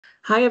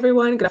Hi,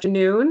 everyone. Good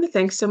afternoon.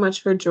 Thanks so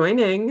much for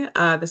joining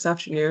this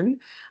afternoon.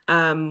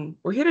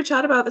 We're here to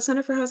chat about the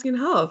Center for Housing and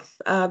Health,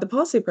 the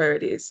policy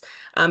priorities.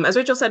 As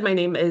Rachel said, my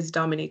name is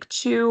Dominique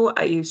Chu.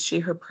 I use she,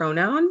 her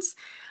pronouns.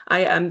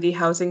 I am the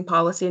Housing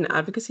Policy and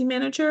Advocacy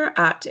Manager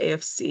at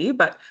AFC,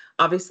 but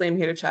obviously I'm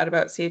here to chat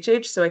about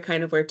CHH, so I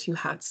kind of wear two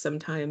hats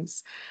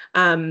sometimes.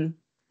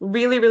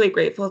 Really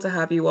grateful to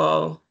have you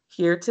all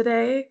here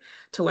today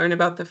to learn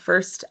about the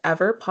first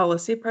ever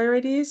policy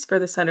priorities for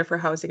the Center for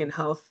Housing and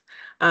Health.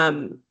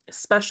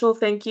 Special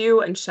thank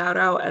you and shout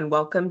out and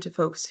welcome to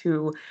folks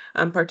who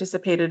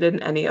participated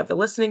in any of the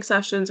listening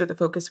sessions or the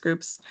focus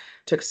groups,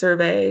 took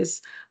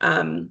surveys.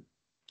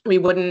 We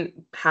wouldn't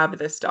have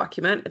this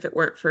document if it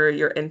weren't for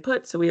your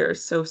input, so we are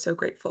so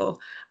grateful,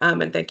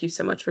 and thank you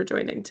so much for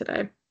joining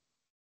today.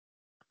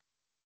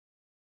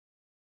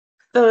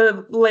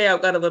 The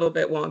layout got a little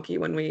bit wonky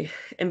when we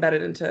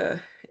embedded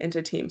into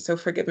Teams, so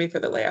forgive me for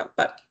the layout,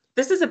 but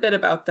this is a bit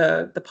about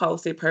the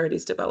policy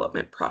priorities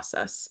development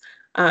process.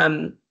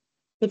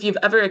 If you've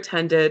ever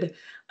attended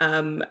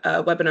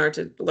a webinar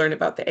to learn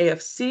about the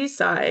AFC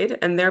side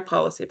and their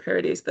policy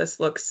priorities, this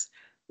looks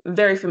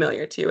very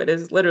familiar to you. It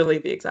is literally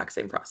the exact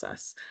same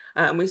process.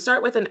 We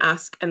start with an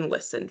ask and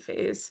listen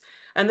phase.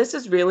 And this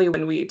is really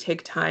when we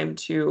take time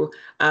to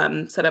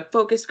set up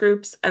focus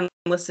groups and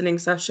listening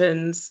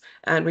sessions.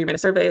 And we ran a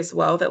survey as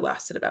well that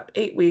lasted about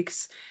 8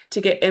 weeks to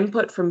get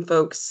input from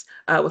folks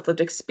with lived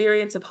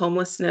experience of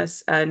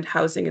homelessness and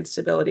housing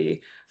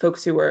instability,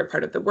 folks who were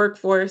part of the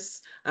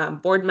workforce,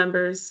 board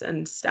members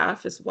and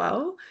staff as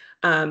well,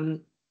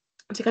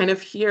 to kind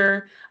of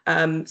hear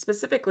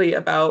specifically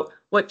about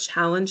what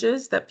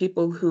challenges that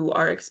people who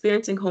are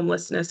experiencing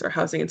homelessness or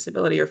housing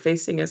instability are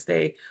facing as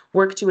they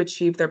work to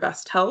achieve their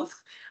best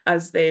health,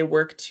 as they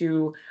work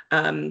to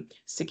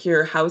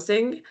secure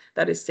housing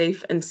that is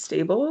safe and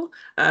stable.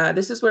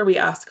 This is where we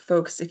ask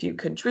folks if you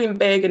could dream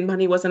big and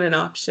money wasn't an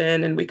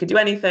option and we could do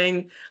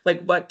anything,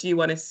 like what do you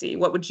want to see?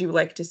 What would you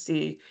like to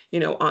see,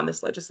 on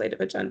this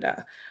legislative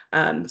agenda?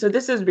 So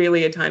this is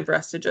really a time for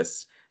us to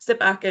just sit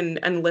back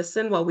and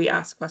listen while we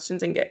ask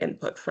questions and get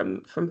input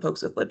from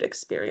folks with lived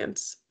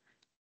experience.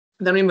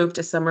 Then we move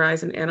to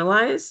summarize and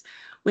analyze.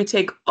 We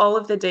take all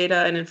of the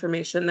data and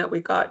information that we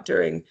got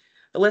during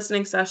the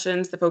listening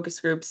sessions, the focus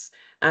groups,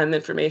 and the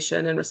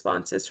information and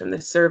responses from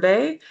the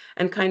survey,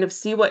 and kind of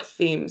see what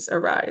themes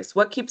arise.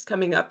 What keeps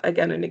coming up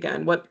again and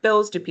again? What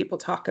bills do people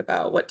talk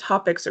about? What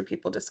topics are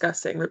people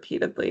discussing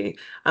repeatedly?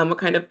 What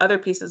kind of other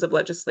pieces of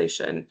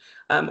legislation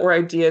or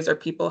ideas are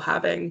people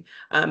having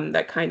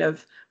that kind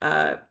of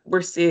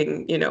we're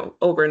seeing,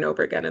 over and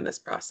over again in this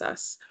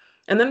process?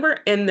 And then we're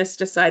in this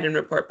decide and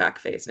report back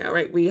phase now,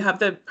 right? We have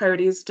the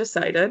priorities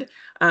decided.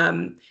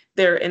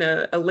 They're in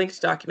a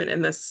linked document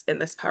in this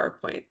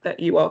PowerPoint that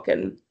you all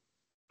can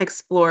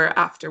explore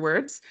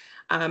afterwards.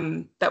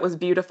 That was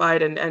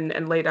beautified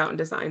and laid out and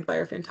designed by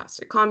our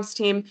fantastic comms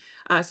team.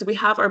 So we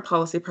have our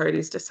policy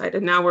priorities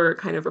decided. Now we're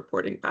kind of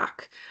reporting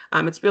back.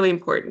 It's really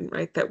important,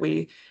 right, that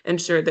we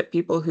ensure that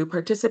people who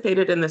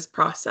participated in this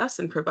process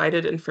and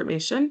provided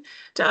information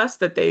to us,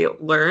 that they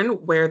learn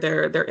where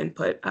their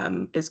input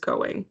is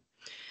going.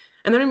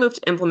 And then we move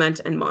to implement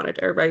and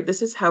monitor, right?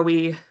 This is how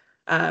we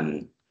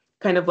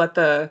kind of let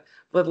the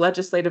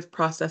legislative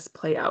process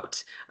play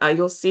out.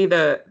 You'll see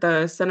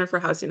the Center for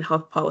Housing and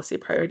Health policy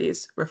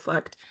priorities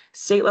reflect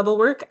state level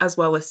work as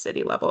well as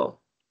city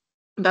level.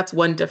 That's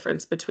one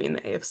difference between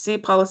the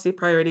AFC policy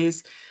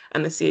priorities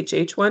and the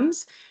CHH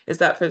ones, is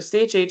that for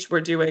CHH,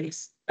 we're doing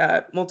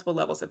multiple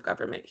levels of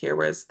government here,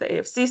 whereas the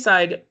AFC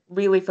side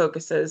really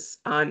focuses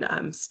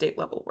on state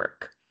level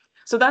work.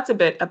 So that's a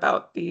bit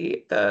about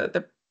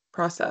the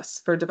process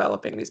for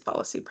developing these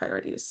policy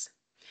priorities.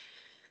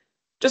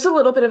 Just a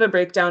little bit of a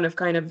breakdown of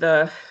kind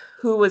of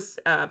who was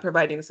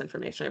providing this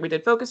information. We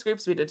did focus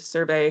groups, we did a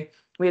survey.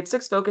 We had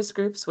 6 focus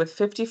groups with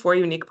 54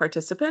 unique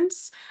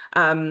participants.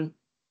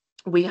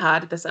 We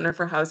had the Center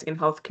for Housing and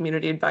Health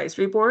Community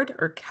Advisory Board,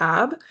 or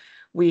CAB.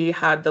 We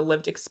had the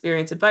Lived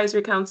Experience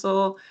Advisory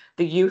Council,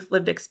 the Youth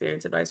Lived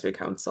Experience Advisory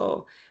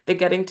Council, the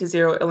Getting to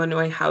Zero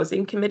Illinois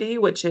Housing Committee,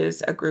 which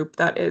is a group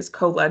that is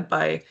co-led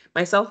by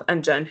myself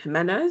and Jen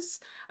Jimenez.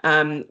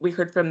 We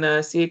heard from the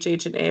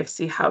CHH and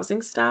AFC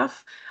housing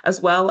staff, as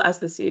well as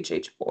the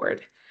CHH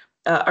board.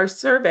 Our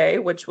survey,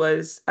 which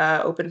was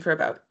open for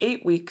about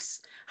 8 weeks,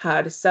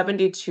 had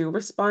 72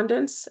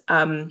 respondents,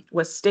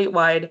 was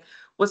statewide,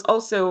 was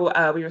also,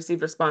 we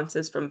received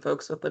responses from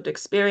folks with lived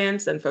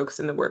experience and folks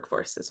in the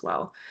workforce as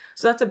well.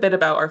 So that's a bit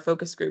about our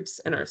focus groups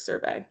and our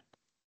survey.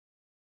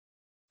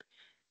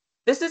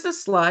 This is a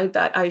slide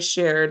that I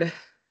shared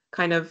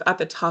kind of at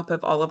the top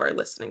of all of our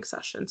listening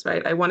sessions,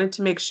 right? I wanted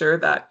to make sure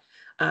that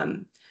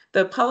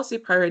the policy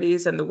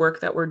priorities and the work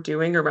that we're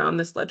doing around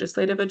this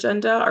legislative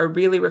agenda are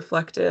really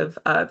reflective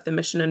of the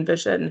mission and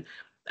vision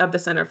of the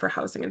Center for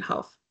Housing and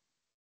Health.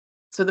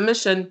 So the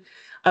mission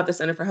of the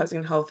Center for Housing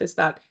and Health is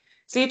that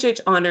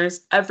CHH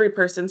honors every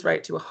person's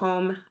right to a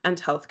home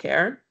and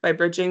healthcare by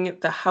bridging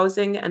the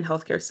housing and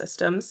healthcare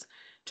systems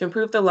to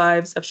improve the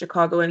lives of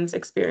Chicagoans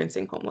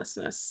experiencing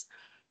homelessness.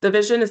 The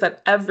vision is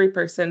that every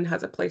person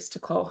has a place to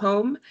call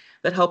home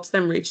that helps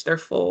them reach their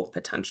full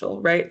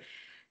potential, right?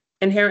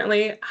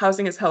 Inherently,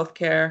 housing is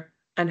healthcare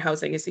and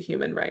housing is a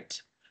human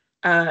right.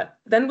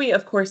 Then we,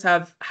 of course,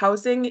 have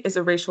housing is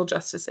a racial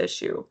justice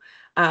issue.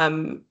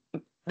 Um,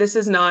 this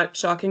is not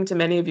shocking to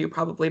many of you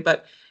probably,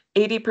 but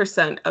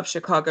 80% of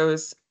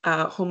Chicago's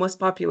homeless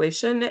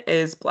population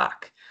is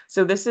Black.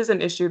 So this is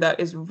an issue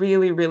that is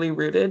really, really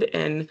rooted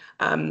in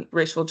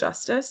racial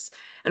justice.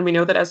 And we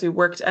know that as we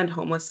work to end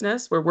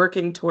homelessness, we're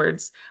working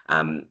towards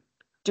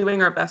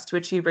doing our best to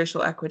achieve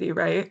racial equity,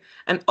 right?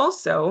 And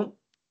also,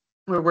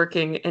 we're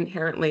working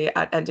inherently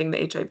at ending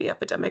the HIV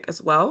epidemic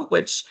as well,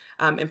 which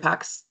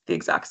impacts the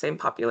exact same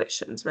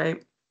populations,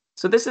 right?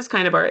 So this is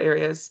kind of our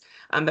areas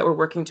that we're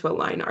working to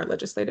align our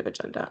legislative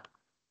agenda.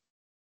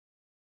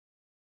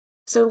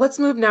 So let's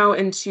move now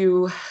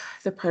into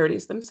the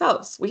priorities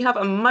themselves. We have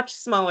a much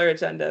smaller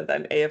agenda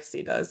than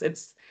AFC does.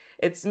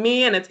 It's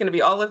me and it's going to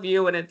be all of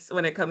you when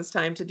it comes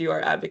time to do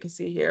our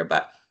advocacy here.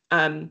 But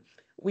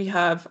we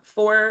have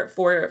four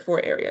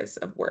areas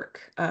of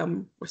work.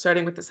 We're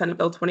starting with the Senate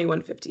Bill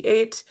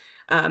 2158.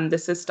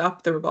 This is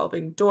Stop the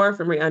Revolving Door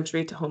from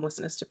Reentry to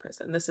Homelessness to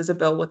Prison. This is a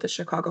bill with the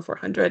Chicago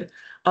 400.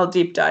 I'll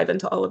deep dive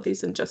into all of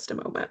these in just a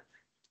moment.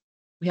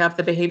 We have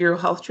the behavioral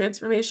health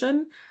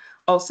transformation,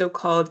 also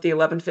called the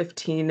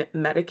 1115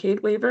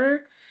 Medicaid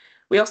waiver.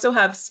 We also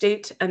have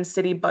state and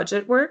city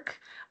budget work.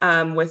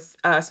 With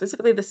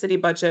specifically the city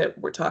budget,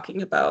 we're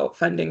talking about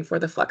funding for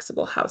the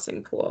flexible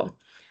housing pool.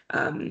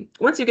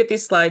 Once you get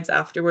these slides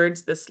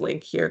afterwards, this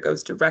link here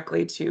goes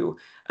directly to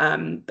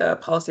the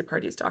policy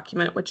parties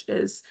document, which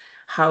is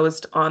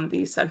housed on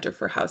the Center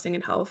for Housing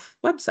and Health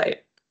website.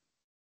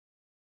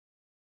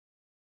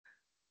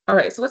 All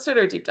right, so let's start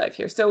our deep dive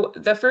here. So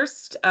the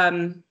first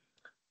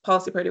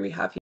policy party we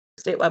have here,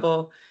 state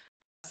level,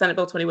 Senate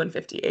Bill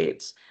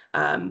 2158,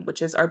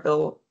 which is our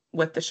bill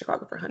with the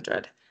Chicago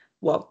 400.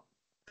 Well,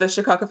 the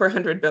Chicago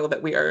 400 bill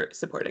that we are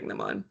supporting them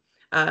on.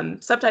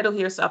 Subtitle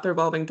here, Stop the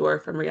Revolving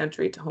Door from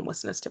Reentry to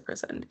Homelessness to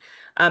Prison.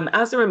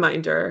 As a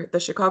reminder, the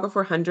Chicago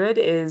 400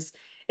 is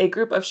a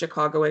group of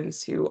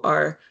Chicagoans who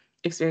are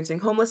experiencing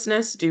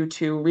homelessness due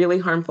to really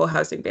harmful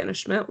housing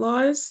banishment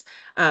laws.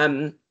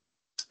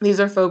 These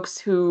are folks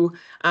who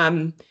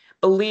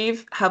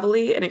believe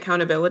heavily in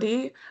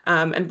accountability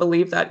and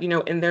believe that,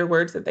 in their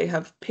words, that they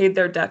have paid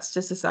their debts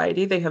to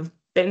society. They have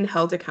been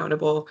held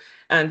accountable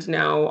and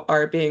now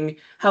are being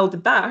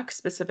held back,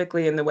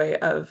 specifically in the way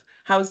of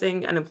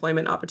housing and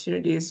employment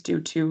opportunities due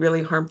to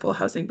really harmful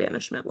housing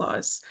banishment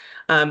laws.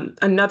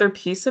 Another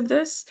piece of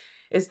this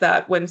is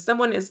that when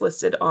someone is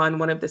listed on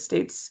one of the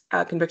state's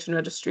conviction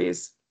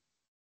registries,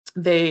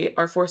 they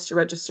are forced to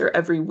register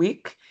every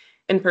week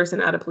in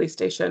person at a police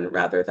station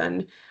rather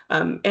than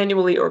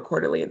annually or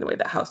quarterly in the way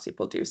that house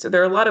people do. So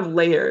there are a lot of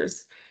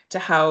layers to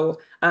how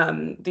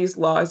these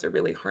laws are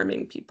really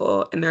harming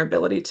people and their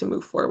ability to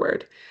move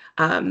forward.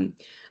 The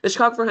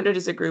Chicago 400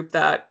 is a group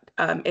that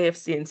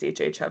AFC and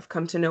CHH have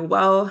come to know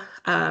well.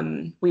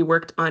 We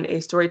worked on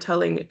a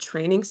storytelling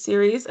training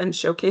series and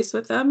showcase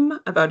with them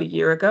about a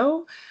year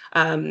ago.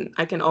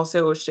 I can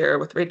also share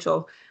with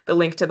Rachel the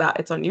link to that.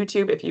 It's on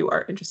YouTube if you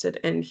are interested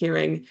in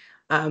hearing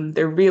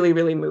they're really,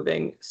 really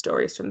moving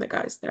stories from the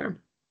guys there.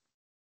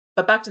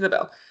 But back to the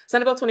bill.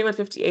 Senate Bill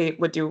 2158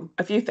 would do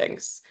a few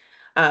things.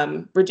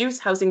 Reduce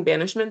housing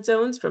banishment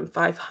zones from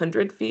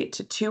 500 feet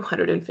to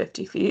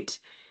 250 feet.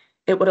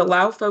 It would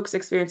allow folks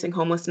experiencing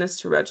homelessness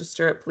to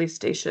register at police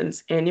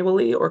stations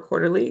annually or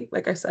quarterly,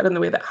 like I said, in the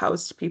way that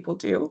housed people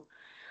do.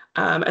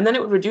 And then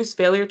it would reduce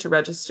failure to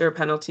register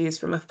penalties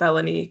from a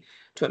felony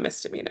to a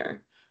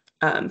misdemeanor.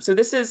 So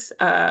this is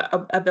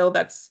a bill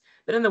that's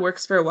been in the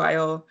works for a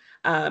while.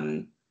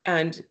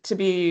 And to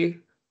be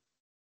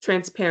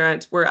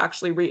transparent, we're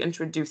actually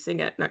reintroducing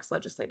it next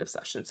legislative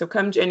session. So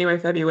come January,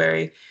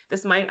 February,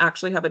 this might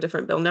actually have a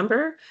different bill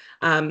number.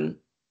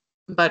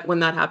 But when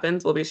that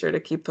happens, we'll be sure to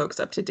keep folks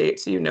up to date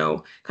so you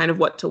know kind of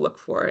what to look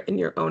for in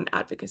your own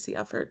advocacy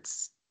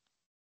efforts.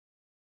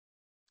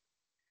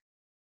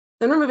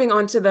 Then we're moving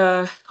on to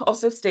the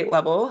also state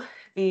level,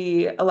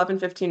 the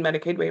 1115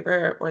 Medicaid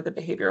waiver or the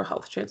behavioral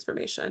health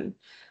transformation.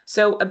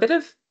 So a bit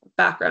of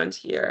background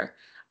here.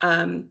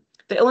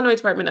 The Illinois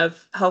Department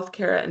of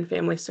Healthcare and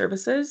Family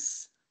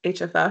Services,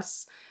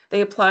 HFS,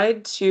 they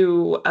applied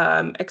to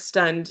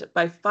extend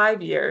by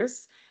 5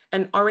 years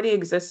an already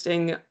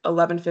existing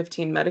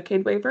 1115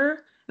 Medicaid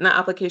waiver, and that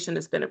application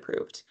has been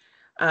approved.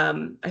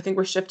 I think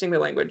we're shifting the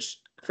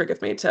language,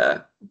 forgive me,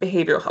 to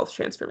behavioral health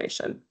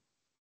transformation.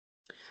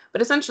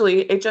 But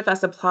essentially,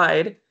 HFS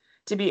applied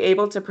to be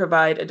able to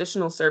provide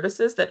additional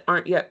services that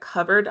aren't yet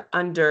covered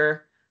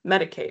under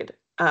Medicaid.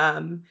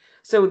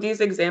 So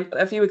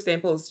a few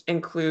examples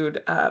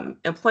include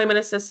employment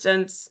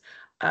assistance,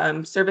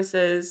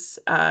 services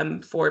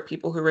for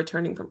people who are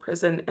returning from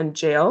prison and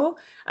jail.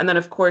 And then,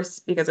 of course,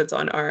 because it's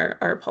on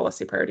our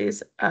policy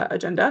priorities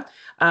agenda,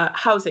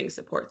 housing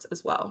supports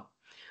as well.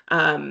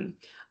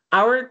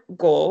 Our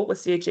goal with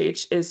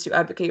CHH is to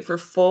advocate for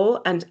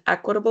full and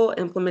equitable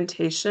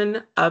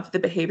implementation of the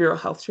behavioral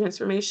health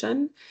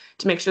transformation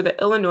to make sure that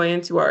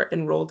Illinoisans who are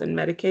enrolled in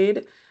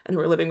Medicaid and who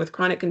are living with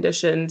chronic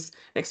conditions,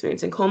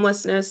 experiencing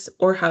homelessness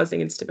or housing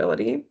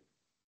instability,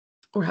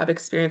 or have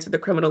experience with the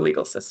criminal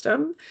legal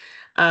system,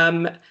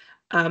 um,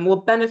 will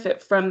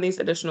benefit from these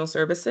additional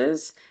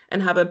services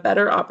and have a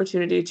better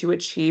opportunity to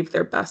achieve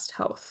their best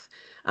health.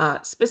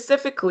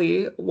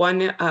 Specifically,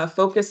 one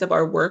focus of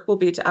our work will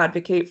be to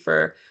advocate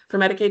for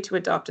Medicaid to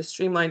adopt a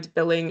streamlined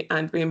billing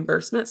and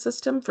reimbursement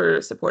system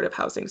for supportive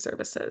housing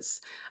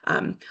services.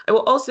 I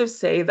will also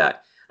say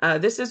that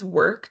this is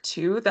work,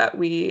 too, that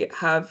we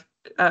have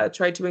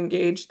tried to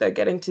engage the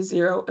Getting to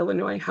Zero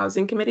Illinois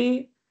Housing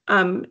Committee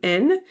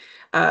in.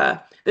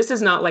 This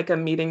is not like a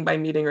meeting by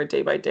meeting or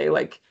day by day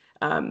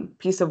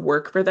piece of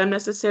work for them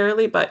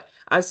necessarily, but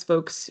as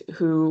folks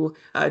who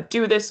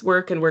do this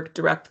work and work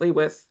directly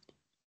with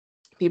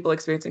people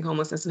experiencing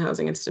homelessness and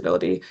housing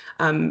instability,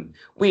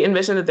 we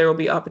envision that there will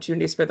be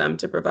opportunities for them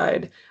to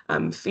provide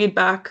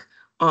feedback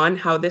on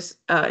how this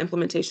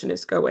implementation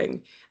is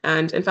going.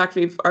 And in fact,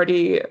 we've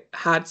already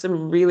had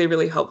some really,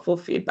 really helpful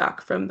feedback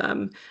from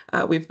them.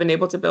 We've been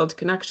able to build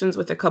connections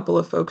with a couple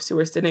of folks who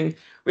are sitting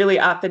really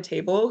at the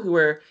table, who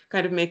are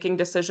kind of making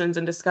decisions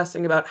and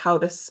discussing about how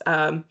this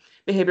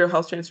behavioral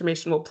health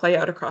transformation will play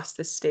out across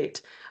the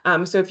state.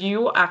 So if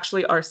you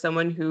actually are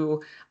someone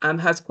who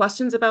has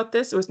questions about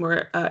this or is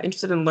more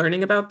interested in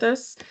learning about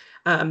this,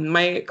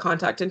 my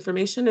contact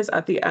information is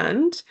at the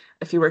end.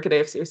 If you work at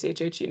AFC or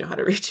CHH, you know how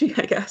to reach me,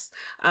 I guess.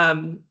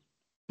 I'm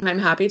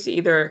happy to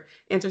either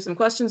answer some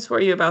questions for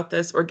you about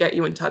this or get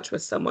you in touch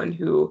with someone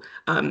who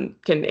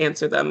can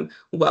answer them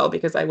well,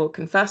 because I will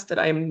confess that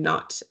I am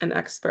not an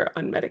expert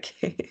on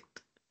Medicaid.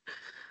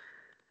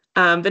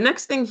 The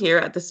next thing here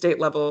at the state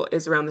level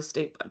is around the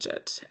state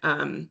budget.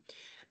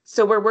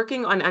 So we're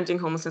working on ending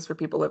homelessness for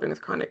people living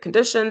with chronic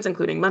conditions,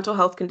 including mental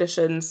health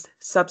conditions,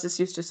 substance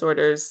use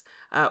disorders,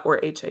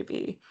 or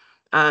HIV.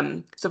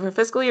 So for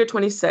fiscal year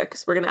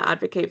 26, we're going to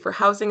advocate for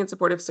housing and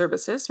supportive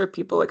services for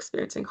people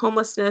experiencing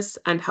homelessness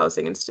and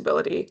housing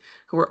instability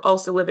who are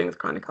also living with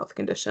chronic health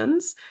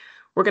conditions.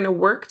 We're going to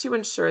work to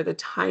ensure the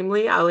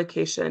timely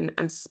allocation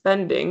and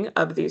spending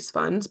of these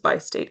funds by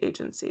state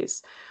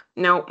agencies.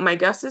 Now, my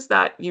guess is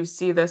that you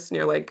see this and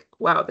you're like,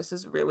 wow, this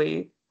is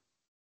really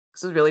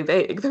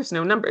vague. There's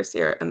no numbers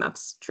here, and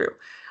that's true.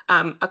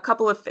 A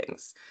couple of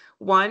things.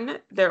 One,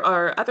 there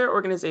are other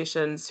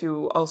organizations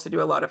who also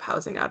do a lot of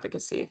housing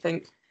advocacy.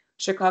 Think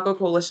Chicago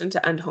Coalition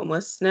to End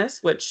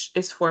Homelessness, which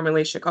is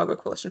formerly Chicago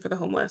Coalition for the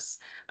Homeless,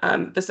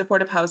 the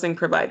Supportive Housing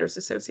Providers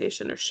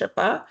Association, or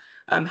SHIPA,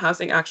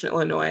 Housing Action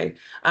Illinois.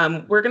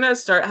 We're going to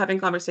start having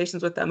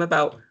conversations with them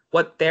about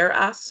what their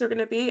asks are going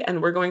to be,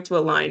 and we're going to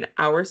align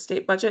our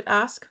state budget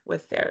ask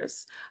with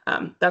theirs.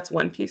 That's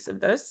one piece of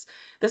this.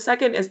 The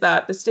second is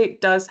that the state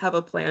does have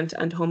a plan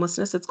to end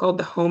homelessness. It's called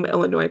the Home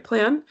Illinois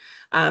Plan.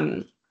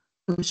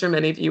 I'm sure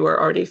many of you are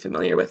already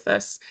familiar with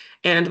this.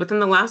 And within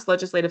the last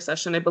legislative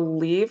session, I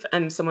believe,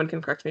 and someone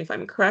can correct me if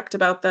I'm correct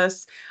about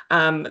this,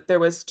 there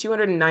was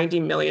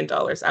 $290 million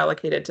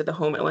allocated to the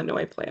Home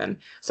Illinois Plan.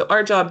 So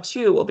our job,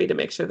 too, will be to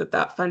make sure that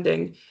that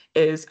funding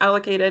is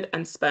allocated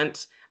and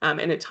spent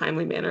in a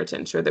timely manner to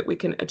ensure that we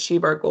can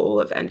achieve our goal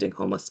of ending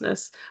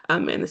homelessness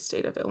in the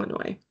state of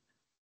Illinois.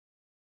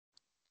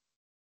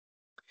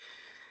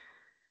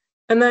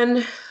 And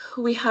then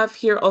we have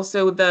here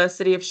also the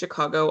City of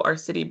Chicago, our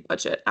city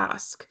budget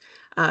ask.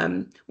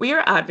 We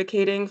are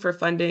advocating for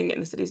funding in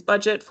the city's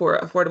budget for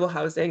affordable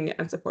housing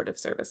and supportive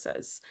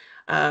services.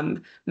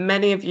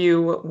 Many of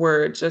you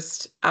were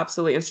just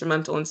absolutely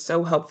instrumental and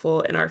so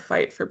helpful in our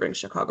fight for Bring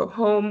Chicago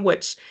Home,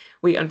 which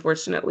we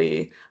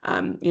unfortunately,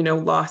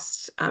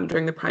 lost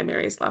during the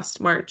primaries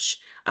last March.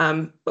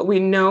 But we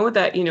know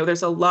that,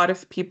 there's a lot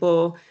of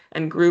people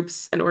and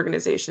groups and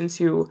organizations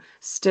who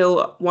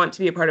still want to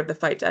be a part of the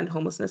fight to end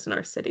homelessness in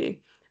our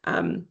city.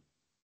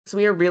 So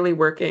we are really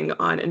working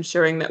on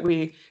ensuring that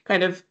we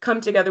kind of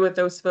come together with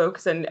those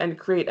folks and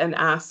create an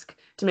ask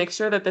to make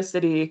sure that the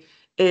city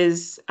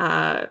is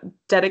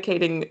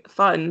dedicating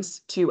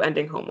funds to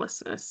ending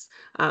homelessness.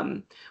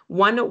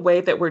 One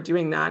way that we're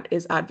doing that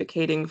is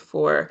advocating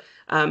for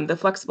the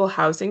flexible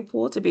housing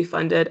pool to be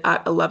funded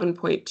at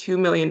 $11.2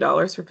 million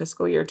for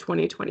fiscal year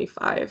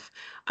 2025.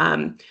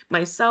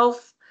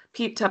 Myself,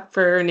 Pete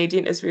Tepfer,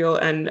 Nadine Israel,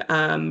 and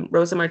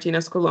Rosa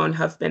Martinez Colon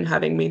have been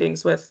having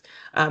meetings with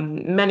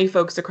many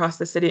folks across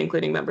the city,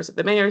 including members of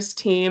the mayor's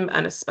team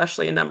and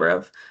especially a number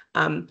of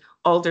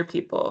alder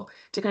people,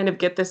 to kind of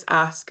get this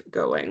ask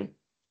going.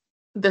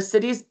 The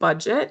city's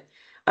budget,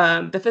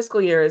 the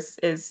fiscal year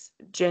is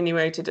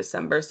January to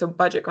December, so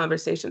budget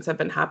conversations have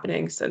been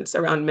happening since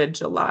around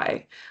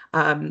mid-July.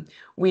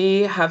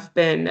 We have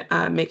been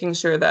making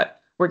sure that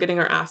we're getting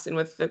our ass in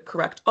with the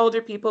correct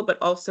alder people, but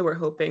also we're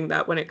hoping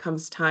that when it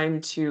comes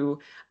time to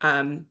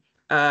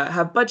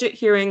have budget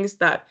hearings,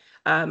 that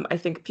I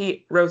think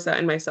Pete, Rosa,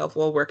 and myself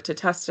will work to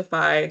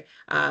testify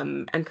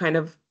and kind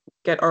of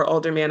get our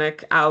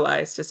aldermanic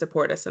allies to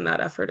support us in that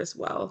effort as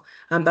well.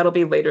 That'll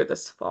be later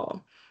this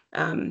fall.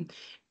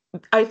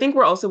 I think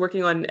we're also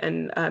working on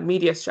an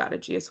media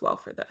strategy as well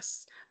for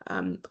this.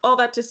 All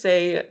that to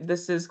say,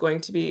 this is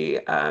going to be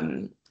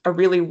a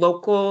really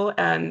local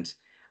and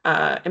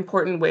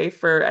important way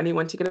for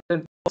anyone to get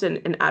involved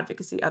in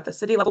advocacy at the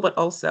city level, but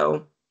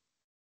also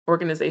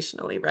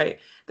organizationally, right?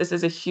 This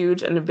is a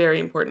huge and a very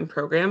important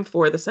program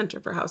for the Center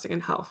for Housing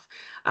and Health.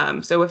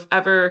 So if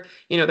ever,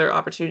 there are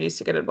opportunities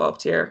to get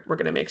involved here, we're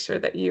going to make sure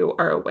that you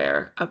are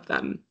aware of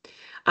them.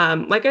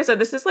 Like I said,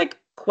 this is like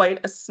quite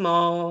a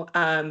small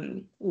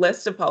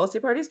list of policy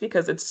parties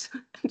because it's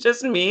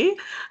just me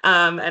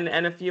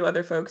and a few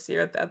other folks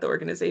here at the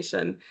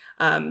organization.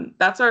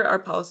 That's our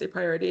policy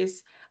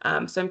priorities.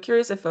 So I'm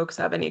curious if folks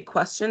have any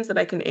questions that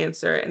I can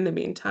answer in the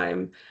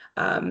meantime.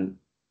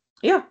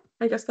 Yeah,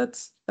 I guess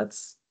that's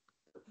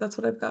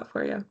what I've got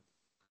for you.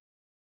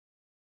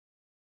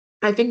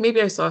 I think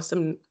maybe I saw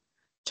some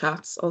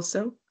chats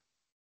also.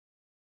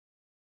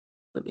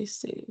 Let me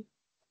see.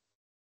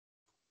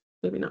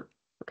 Maybe not.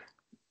 Okay.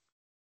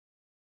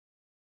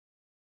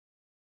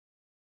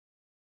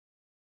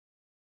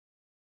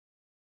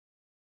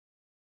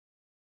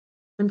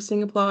 I'm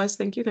seeing applause.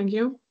 Thank you. Thank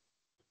you.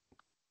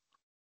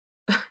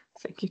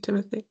 Thank you,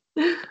 Timothy.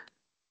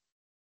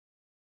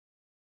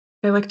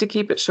 I like to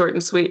keep it short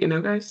and sweet,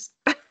 guys.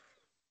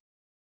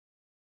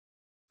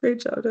 Great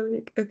job,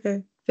 Dominique.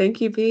 Okay.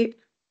 Thank you, Pete.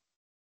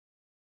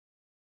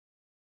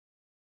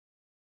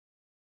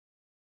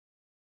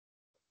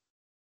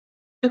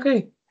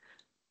 Okay.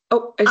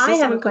 Oh, I see I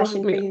have a someone come off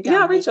of question for mute. you, Yeah,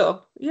 Dominic.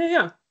 Rachel.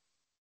 Yeah.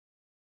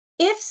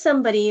 If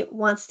somebody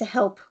wants to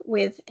help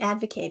with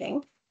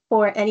advocating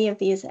for any of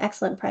these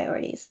excellent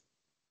priorities,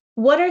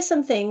 what are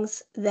some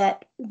things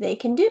that they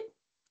can do?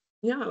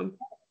 Yeah.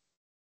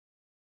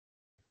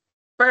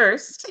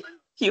 First,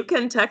 you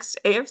can text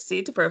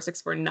AFC to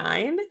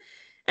 40649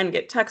 and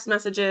get text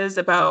messages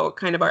about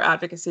kind of our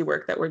advocacy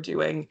work that we're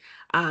doing.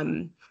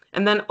 And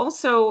then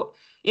also,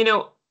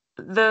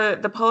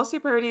 the policy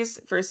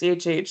priorities for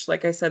CHH,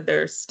 like I said,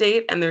 they're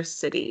state and they're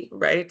city,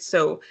 right?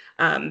 So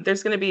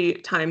there's going to be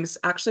times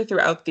actually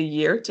throughout the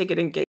year to get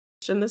engaged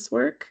in this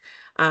work.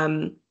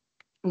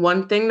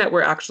 One thing that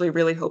we're actually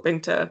really hoping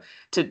to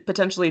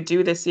potentially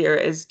do this year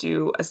is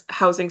do a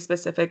housing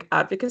specific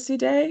advocacy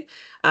day.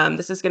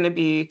 This is going to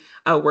be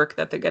a work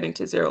that the Getting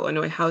to Zero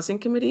Illinois Housing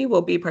Committee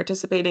will be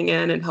participating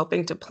in and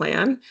helping to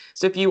plan.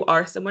 So if you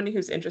are someone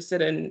who's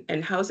interested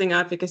in housing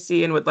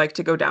advocacy and would like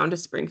to go down to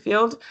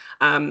Springfield,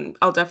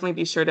 I'll definitely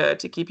be sure to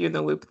keep you in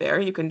the loop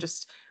there. You can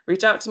just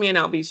reach out to me and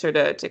I'll be sure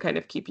to kind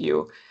of keep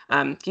you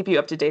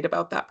up to date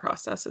about that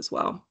process as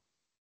well.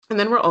 And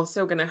then we're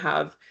also going to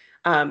have,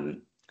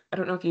 I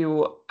don't know if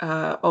you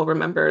all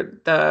remember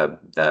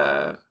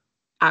the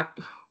act.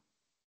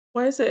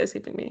 Why is it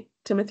escaping me?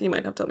 Timothy, you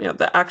might have to help me out.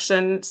 The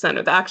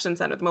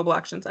Mobile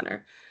Action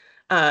Center.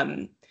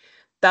 Um,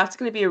 that's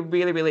going to be a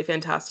really, really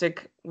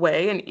fantastic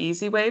way, an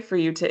easy way for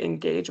you to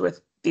engage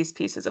with these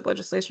pieces of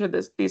legislation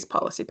or these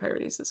policy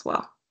priorities as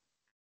well.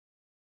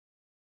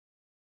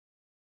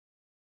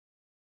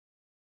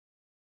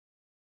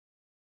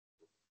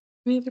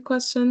 Any other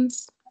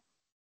questions?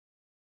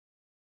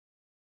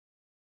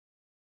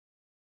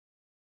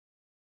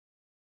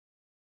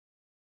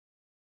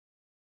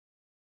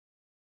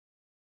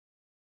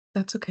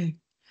 That's okay.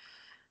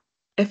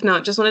 If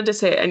not, just wanted to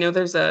say, I know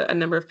there's a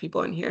number of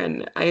people in here,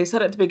 and I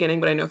said at the beginning,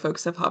 but I know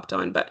folks have hopped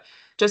on, but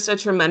just a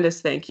tremendous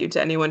thank you to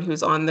anyone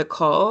who's on the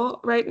call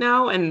right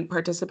now and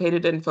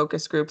participated in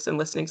focus groups and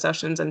listening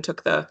sessions and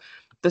took the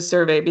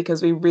survey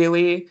because we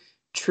really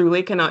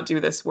truly cannot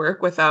do this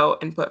work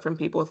without input from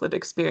people with lived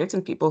experience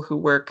and people who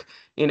work,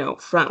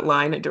 front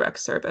line at direct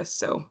service.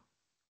 So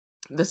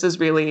this is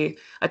really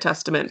a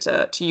testament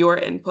to your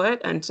input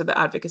and to the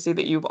advocacy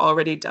that you've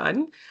already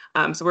done.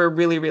 So we're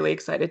really, really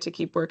excited to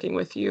keep working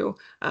with you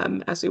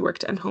as we work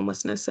to end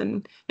homelessness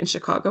in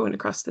Chicago and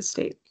across the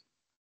state.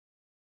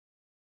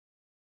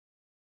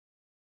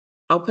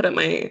 I'll put up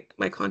my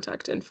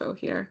contact info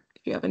here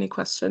if you have any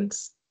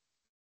questions.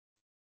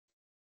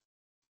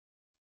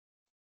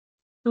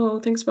 Oh,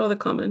 thanks for all the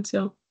comments,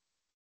 y'all.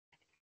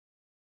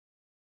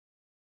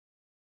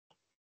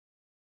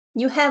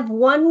 You have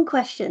one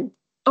question.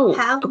 Oh,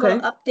 How will okay.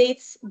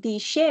 updates be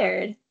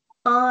shared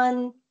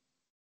on,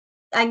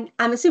 I'm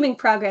assuming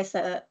progress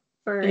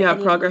for Yeah, any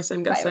of progress, these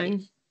I'm guessing.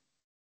 priorities?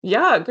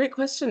 Yeah, great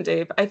question,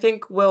 Dave. I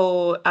think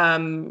we'll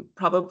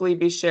probably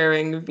be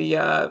sharing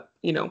via,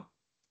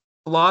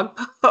 blog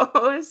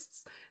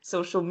posts,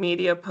 social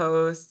media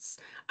posts,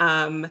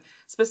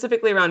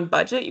 specifically around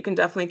budget. You can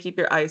definitely keep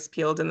your eyes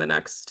peeled in the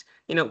next,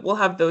 we'll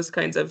have those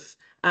kinds of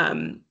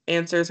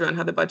answers around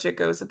how the budget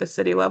goes at the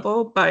city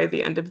level by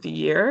the end of the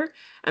year.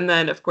 And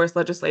then, of course,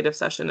 legislative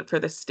session for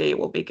the state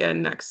will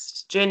begin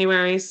next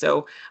January.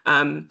 So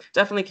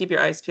definitely keep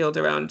your eyes peeled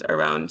around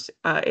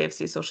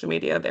AFC social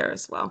media there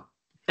as well.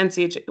 And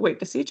wait,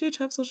 does CHH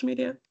have social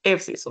media?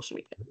 AFC social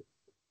media.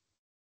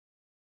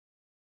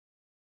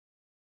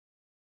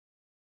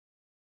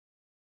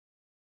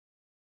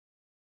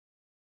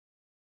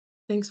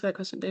 Thanks for that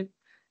question, Dave.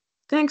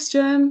 Thanks,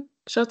 Jen.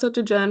 Shouts out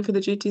to Jen for the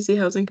GTC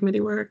Housing Committee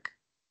work.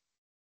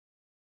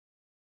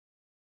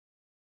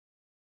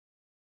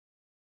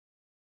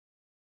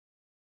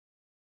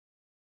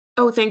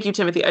 Oh, thank you,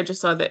 Timothy. I just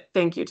saw that.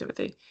 Thank you,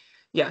 Timothy.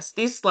 Yes,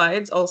 these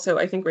slides also,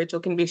 I think, Rachel,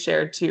 can be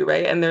shared too,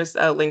 right? And there's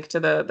a link to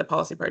the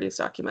policy parties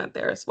document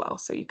there as well.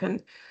 So you can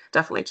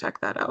definitely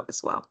check that out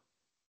as well.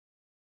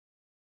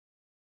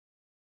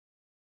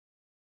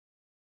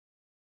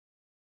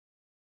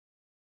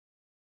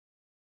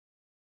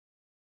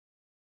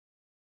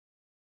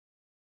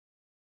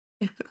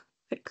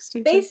 Thanks,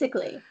 teacher.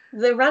 Basically,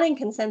 the running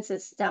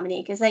consensus,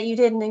 Dominique, is that you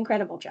did an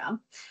incredible job.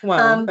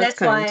 Wow, that's That's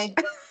kind.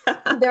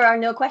 why there are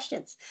no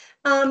questions.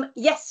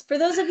 Yes, for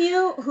those of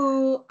you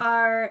who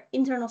are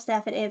internal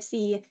staff at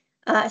AFC,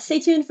 stay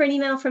tuned for an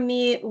email from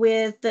me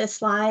with the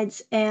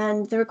slides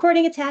and the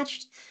recording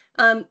attached.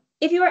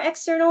 If you are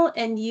external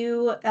and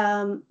you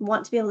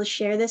want to be able to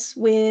share this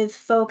with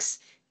folks,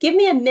 give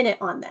me a minute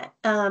on that.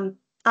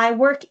 I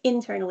work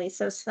internally,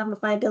 so some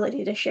of my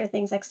ability to share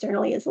things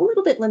externally is a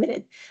little bit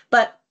limited,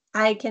 but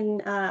I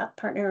can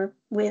partner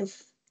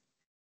with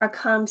our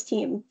comms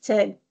team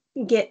to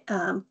get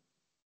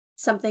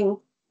something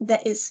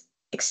that is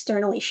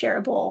externally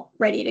shareable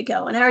ready to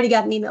go. And I already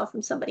got an email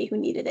from somebody who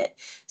needed it.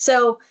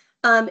 So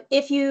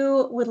if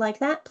you would like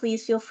that,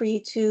 please feel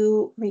free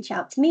to reach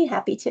out to me.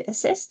 Happy to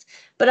assist.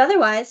 But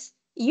otherwise,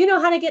 you know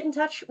how to get in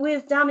touch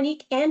with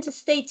Dominique and to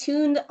stay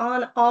tuned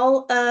on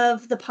all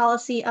of the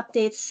policy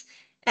updates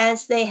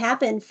as they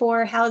happen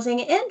for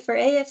housing and for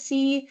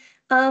AFC,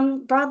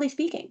 broadly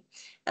speaking.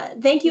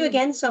 Thank you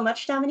again so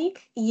much,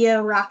 Dominique. You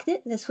rocked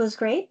it. This was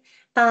great.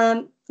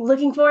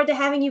 Looking forward to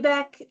having you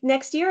back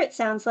next year, it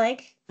sounds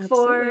like,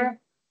 Absolutely. for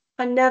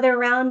another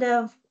round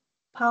of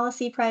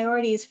policy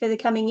priorities for the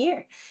coming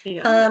year.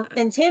 Yeah.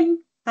 And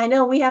Tim, I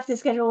know we have to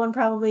schedule one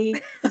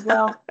probably as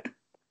well.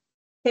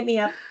 Hit me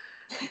up.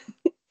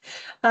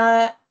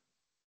 uh,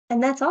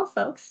 and that's all,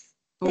 folks.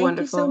 Thank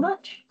you so Wonderful.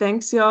 much.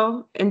 Thanks,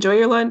 y'all. Enjoy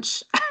your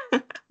lunch.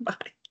 Bye.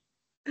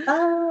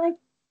 Bye.